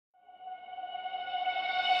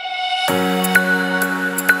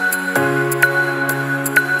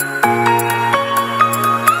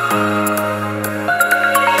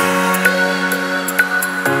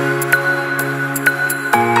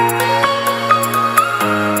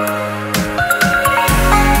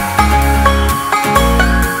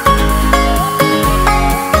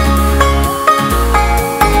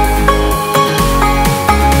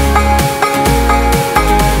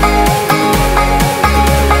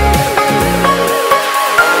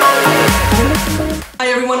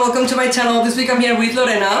channel. This week I'm here with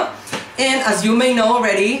Lorena, and as you may know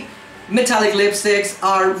already, metallic lipsticks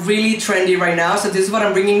are really trendy right now, so this is what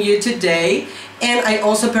I'm bringing you today. And I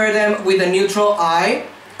also pair them with a neutral eye,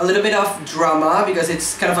 a little bit of drama because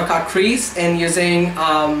it's kind of a cut crease, and using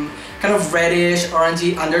kind of reddish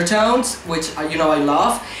orangey undertones, which you know I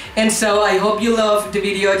love. And so I hope you love the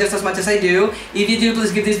video just as much as I do. If you do,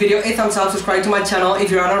 please give this video a thumbs up, subscribe to my channel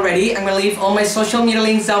if you're not already. I'm gonna leave all my social media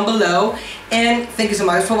links down below. And thank you so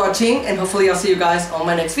much for watching, and hopefully I'll see you guys on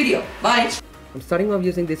my next video. Bye! I'm starting off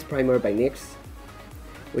using this primer by NYX,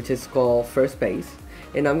 which is called First Base.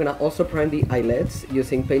 And I'm gonna also prime the eyelids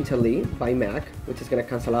using Paintpot by MAC, which is gonna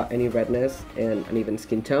cancel out any redness and uneven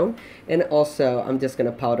skin tone. And also, I'm just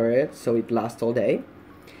gonna powder it so it lasts all day.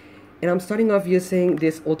 And I'm starting off using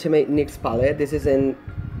this Ultimate NYX palette. This is in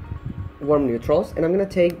warm neutrals, and I'm gonna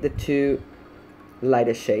take the two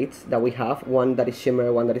lightest shades that we have, one that is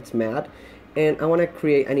shimmer, one that is matte, and I wanna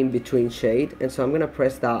create an in-between shade. And so I'm gonna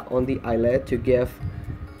press that on the eyelid to give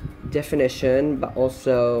definition, but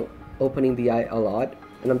also opening the eye a lot.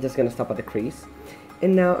 And I'm just gonna stop at the crease.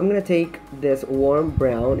 And now I'm gonna take this warm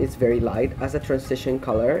brown, it's very light, as a transition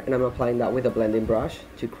color, and I'm applying that with a blending brush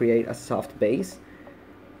to create a soft base.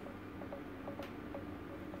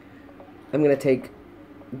 I'm gonna take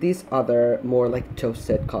this other more like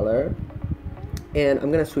toasted color, and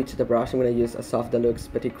I'm gonna switch the brush. I'm gonna use a Soft Deluxe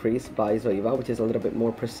Petit Crease by Zoeva, which is a little bit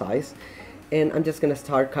more precise. And I'm just gonna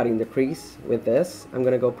start cutting the crease with this. I'm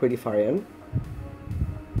gonna go pretty far in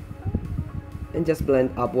and just blend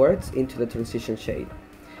upwards into the transition shade.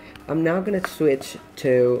 I'm now gonna switch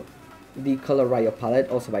to the color Riot palette,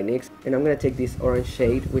 also by NYX, and I'm gonna take this orange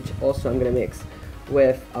shade, which also I'm gonna mix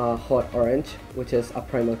with Hot Orange, which is a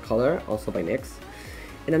Primal color, also by NYX.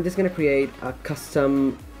 And I'm just gonna create a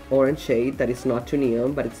custom orange shade that is not too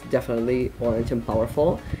neon, but it's definitely orange and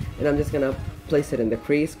powerful. And I'm just gonna place it in the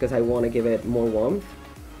crease because I wanna give it more warmth.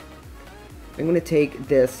 I'm gonna take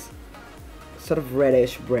this sort of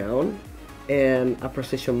reddish brown and a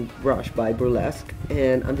precision brush by Burlesque,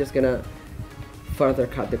 and I'm just gonna further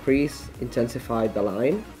cut the crease, intensify the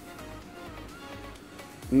line.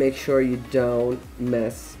 Make sure you don't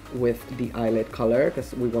mess with the eyelid color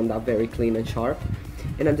because we want that very clean and sharp.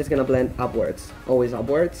 And I'm just gonna blend upwards, always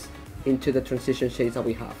upwards, into the transition shades that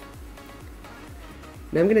we have.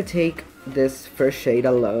 Now I'm gonna take this first shade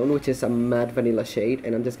alone, which is a matte vanilla shade,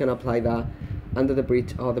 and I'm just gonna apply that under the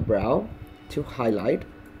bridge of the brow to highlight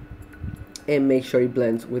and make sure it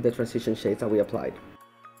blends with the transition shades that we applied.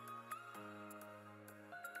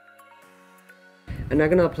 I'm now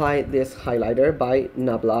gonna apply this highlighter by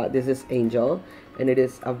Nabla. This is Angel, and it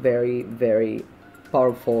is a very, very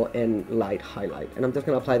powerful and light highlight. And I'm just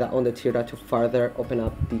gonna apply that on the tear duct to further open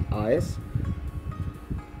up the eyes.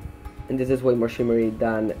 And this is way more shimmery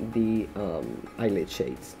than the eyelid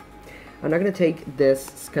shades. I'm now gonna take this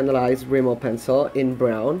Scandalized Rimmel pencil in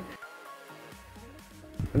brown.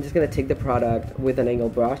 I'm just gonna take the product with an angle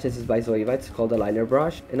brush. This is by Zoeva, it's called a liner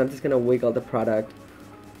brush. And I'm just gonna wiggle the product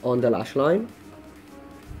on the lash line.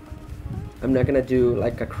 I'm not gonna do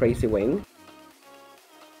like a crazy wing.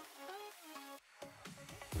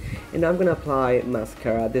 And now I'm gonna apply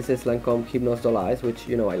mascara. This is Lancome Hypnose Doll Eyes, which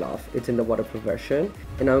you know I love. It's in the waterproof version.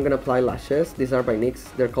 And now I'm gonna apply lashes. These are by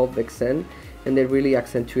NYX. They're called Vixen, and they really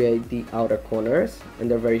accentuate the outer corners, and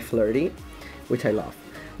they're very flirty, which I love.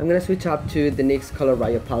 I'm gonna switch up to the NYX color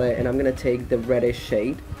Riot palette, and I'm gonna take the reddish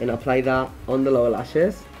shade and apply that on the lower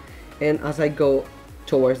lashes. And as I go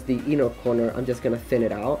towards the inner corner, I'm just gonna thin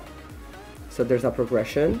it out, so there's a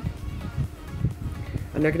progression.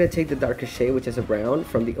 I'm now gonna take the darkest shade, which is a brown,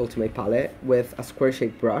 from the Ultimate palette with a square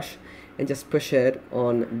shaped brush and just push it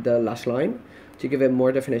on the lash line to give it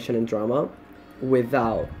more definition and drama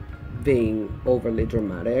without being overly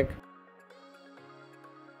dramatic.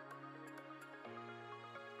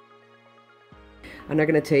 I'm now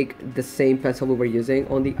gonna take the same pencil we were using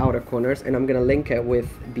on the outer corners, and I'm gonna link it with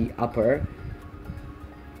the upper,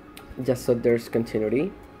 just so there's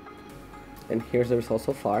continuity. And here's the result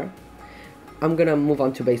so far. I'm gonna move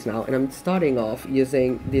on to base now, and I'm starting off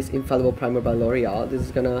using this Infallible primer by Loreal. This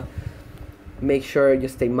is gonna make sure you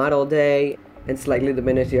stay matte all day and slightly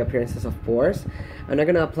diminish the appearances of pores. I'm not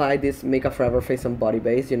gonna apply this Makeup Forever Face and Body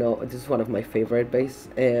base. You know, this is one of my favorite base,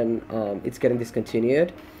 and it's getting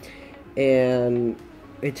discontinued, and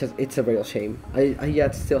it's a real shame. I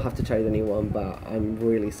yet still have to try the new one, but I'm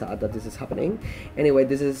really sad that this is happening. Anyway,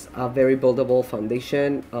 this is a very buildable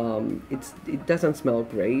foundation. It doesn't smell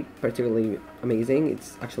great, particularly amazing.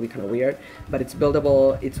 It's actually kind of weird, but it's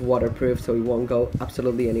buildable, it's waterproof, so it won't go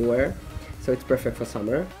absolutely anywhere. So it's perfect for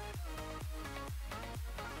summer.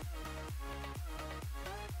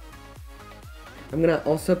 I'm gonna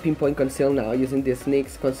also pinpoint conceal now using this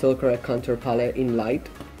NYX Conceal Correct Contour Palette in light.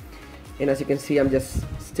 And as you can see, I'm just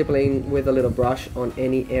stippling with a little brush on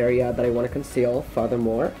any area that I want to conceal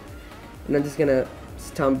furthermore. And I'm just gonna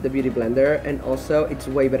stamp the Beauty Blender, and also it's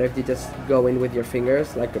way better if you just go in with your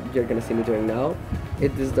fingers like you're gonna see me doing now.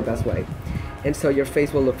 This is the best way. And so your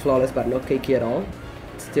face will look flawless but not cakey at all.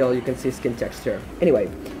 Still, you can see skin texture. Anyway,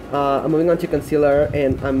 I'm moving on to concealer,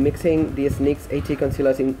 and I'm mixing these NYX HD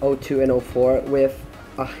Concealers in 02 and 04 with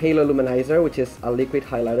a Halo Luminizer, which is a liquid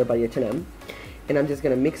highlighter by H&M. And I'm just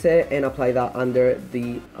gonna mix it and apply that under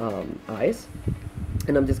the eyes.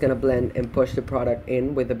 And I'm just gonna blend and push the product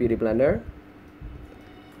in with the Beauty Blender.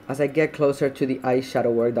 As I get closer to the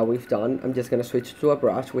eyeshadow work that we've done, I'm just gonna switch to a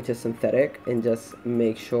brush which is synthetic and just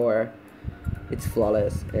make sure it's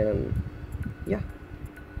flawless, and yeah.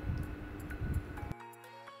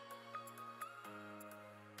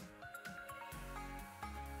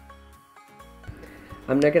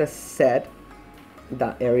 I'm not gonna set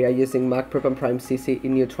that area using MAC Prep and Prime CC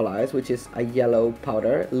in Neutralize, which is a yellow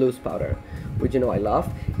powder, loose powder, which you know I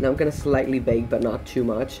love. Now I'm gonna slightly bake, but not too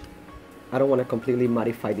much. I don't want to completely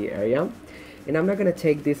mattify the area. And I'm not gonna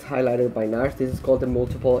take this highlighter by NARS. This is called the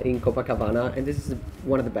Multiple in Copacabana, and this is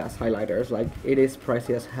one of the best highlighters. Like, it is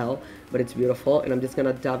pricey as hell, but it's beautiful. And I'm just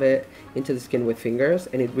gonna dab it into the skin with fingers,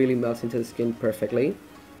 and it really melts into the skin perfectly.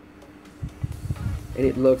 And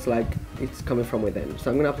it looks like it's coming from within. So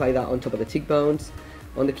I'm gonna apply that on top of the cheekbones,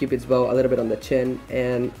 on the cupid's bow, a little bit on the chin,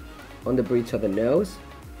 and on the bridge of the nose.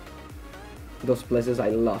 Those places I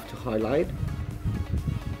love to highlight.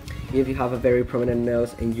 If you have a very prominent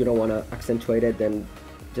nose and you don't want to accentuate it, then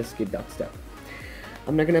just skip that step.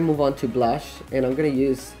 I'm not gonna move on to blush, and I'm gonna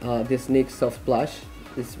use this NYX Soft Blush.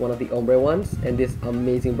 This is one of the ombre ones, and this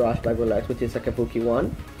amazing brush by Rolex, which is a kabuki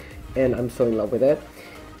one, and I'm so in love with it.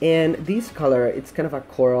 And this color, it's kind of a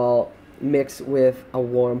coral mixed with a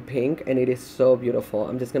warm pink, and it is so beautiful.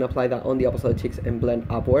 I'm just gonna apply that on the opposite of the cheeks and blend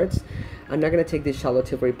upwards. I'm not gonna take this shallow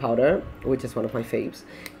Tilbury powder, which is one of my faves,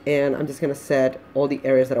 and I'm just gonna set all the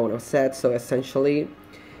areas that I want to set, so essentially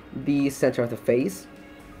the center of the face.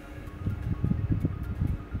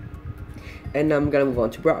 And I'm gonna move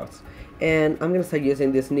on to brows, and I'm gonna start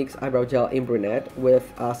using this NYX Eyebrow Gel in Brunette with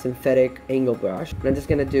a synthetic angle brush, and I'm just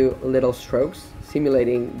gonna do little strokes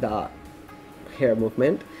simulating the hair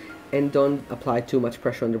movement. And don't apply too much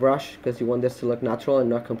pressure on the brush, because you want this to look natural and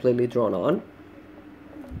not completely drawn on.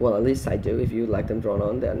 Well, at least I do. If you like them drawn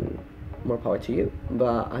on, then more power to you,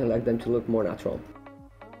 but I like them to look more natural.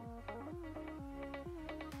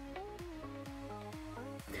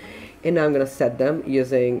 And now I'm gonna set them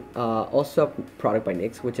using also a product by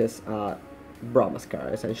NYX, which is brow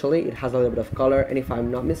mascara. Essentially, it has a little bit of color, and if I'm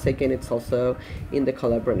not mistaken, it's also in the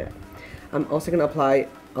color Brunette. I'm also gonna apply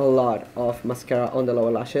a lot of mascara on the lower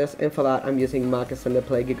lashes, and for that I'm using MAC Extended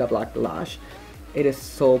Play Giga Black Lash. It is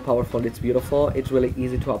so powerful, it's beautiful, it's really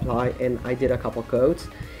easy to apply, and I did a couple coats.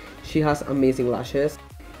 She has amazing lashes,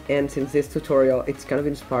 and since this tutorial it's kind of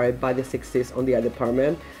inspired by the 60s on the eye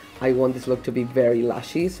department, I want this look to be very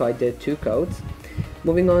lashy, so I did 2 coats.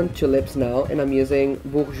 Moving on to lips now, and I'm using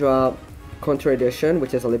Bourjois Contour Edition,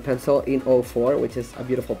 which is a lip pencil in 04, which is a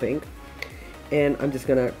beautiful pink. And I'm just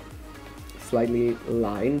gonna slightly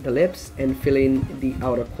line the lips and fill in the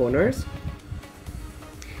outer corners.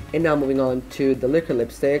 And now moving on to the liquid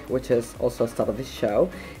lipstick, which is also a start of this show,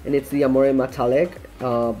 and it's the Amore Metallic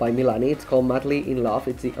by Milani. It's called Madly in Love.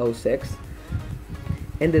 It's the 06,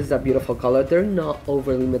 and this is a beautiful color. They're not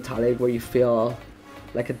overly metallic where you feel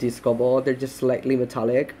like a disco ball. They're just slightly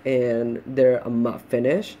metallic, and they're a matte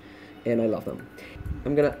finish, and I love them.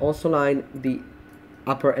 I'm gonna also line the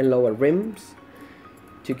upper and lower rims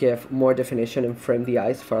to give more definition and frame the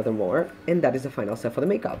eyes furthermore, and that is the final step for the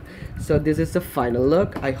makeup. So this is the final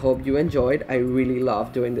look. I hope you enjoyed. I really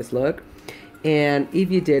love doing this look, and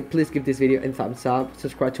if you did, please give this video a thumbs up,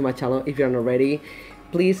 subscribe to my channel if you're not already.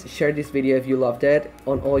 Please share this video if you loved it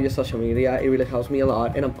on all your social media. It really helps me a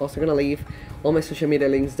lot, and I'm also gonna leave all my social media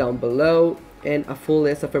links down below and a full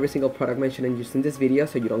list of every single product mentioned and used in this video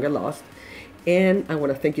so you don't get lost. And I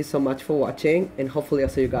want to thank you so much for watching, and hopefully I'll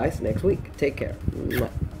see you guys next week. Take care.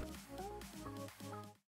 Mwah.